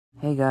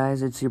Hey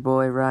guys, it's your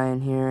boy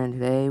Ryan here, and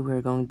today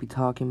we're going to be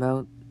talking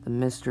about the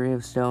mystery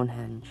of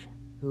Stonehenge.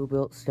 Who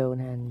built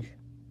Stonehenge?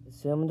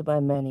 Assumed by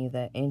many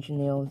that ancient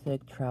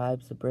Neolithic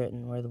tribes of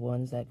Britain were the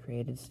ones that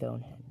created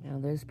Stonehenge. Now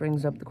this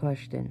brings up the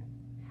question,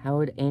 how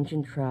would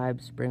ancient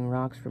tribes bring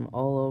rocks from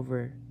all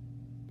over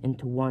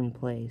into one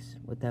place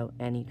without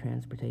any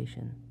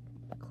transportation?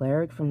 A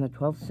cleric from the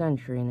 12th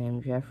century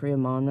named Geoffrey of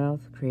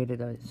Monmouth created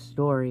a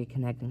story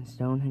connecting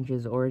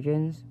Stonehenge's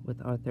origins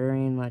with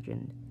Arthurian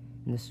legend.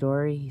 In the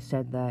story, he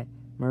said that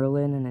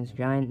Merlin and his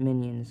giant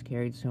minions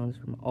carried stones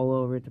from all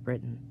over to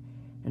Britain,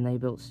 and they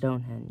built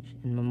Stonehenge,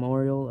 in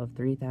memorial of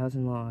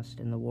 3,000 lost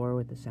in the war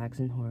with the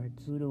Saxon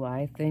hordes. Who do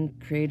I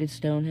think created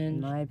Stonehenge? In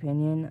my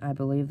opinion, I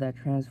believe that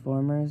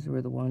Transformers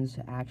were the ones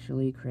to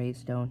actually create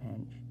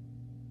Stonehenge.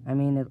 I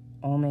mean, it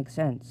all makes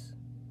sense.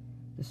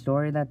 The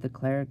story that the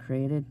cleric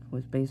created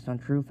was based on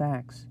true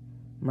facts.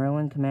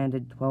 Merlin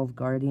commanded 12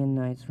 guardian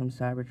knights from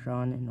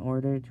Cybertron in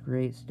order to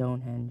create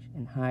Stonehenge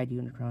and hide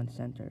Unicron's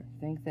center.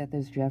 I think that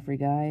this Geoffrey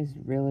guy is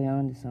really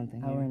onto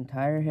something here. Our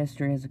entire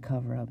history is a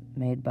cover-up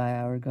made by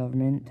our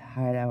government to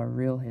hide our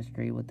real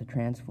history with the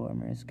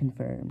Transformers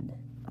confirmed.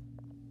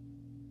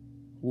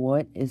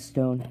 What is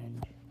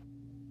Stonehenge?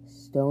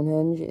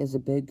 Stonehenge is a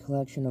big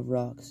collection of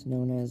rocks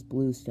known as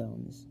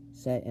bluestones,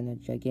 set in a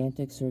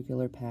gigantic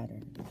circular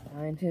pattern.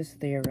 Scientists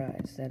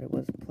theorize that it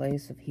was a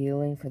place of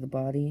healing for the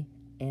body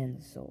and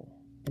the soul.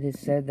 It is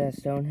said that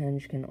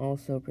Stonehenge can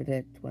also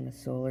predict when a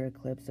solar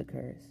eclipse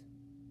occurs.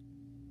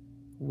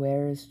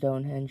 Where is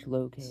Stonehenge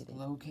located? It's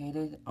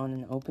located on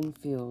an open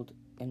field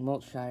in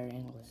Wiltshire,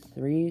 England,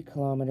 3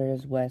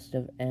 kilometers west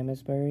of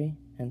Amesbury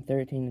and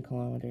 13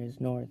 kilometers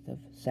north of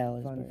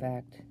Salisbury. Fun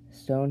fact,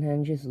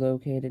 Stonehenge is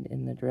located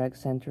in the direct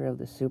center of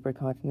the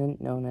supercontinent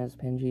known as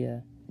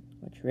Pangaea,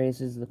 which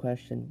raises the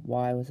question,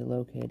 why was it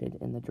located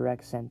in the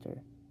direct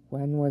center?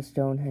 When was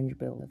Stonehenge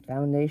built? The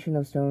foundation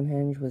of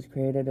Stonehenge was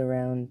created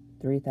around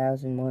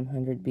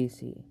 3100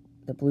 BC.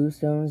 The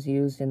bluestones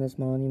used in this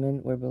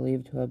monument were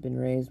believed to have been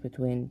raised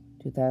between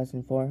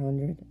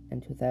 2400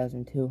 and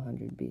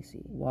 2200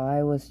 BC.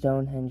 Why was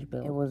Stonehenge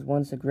built? It was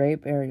once a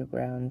great burial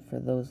ground for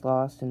those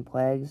lost in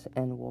plagues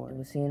and war. It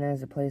was seen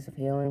as a place of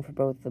healing for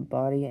both the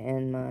body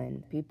and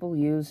mind. People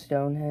used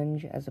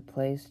Stonehenge as a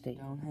place to...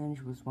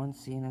 Stonehenge was once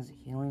seen as a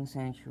healing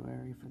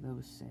sanctuary for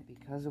those sick.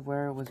 Because of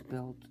where it was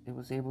built, it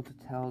was able to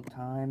tell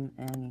time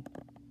and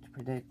to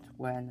predict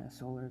when a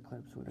solar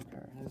eclipse would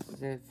occur. This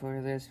is it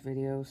for this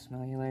video.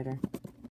 Smell you later.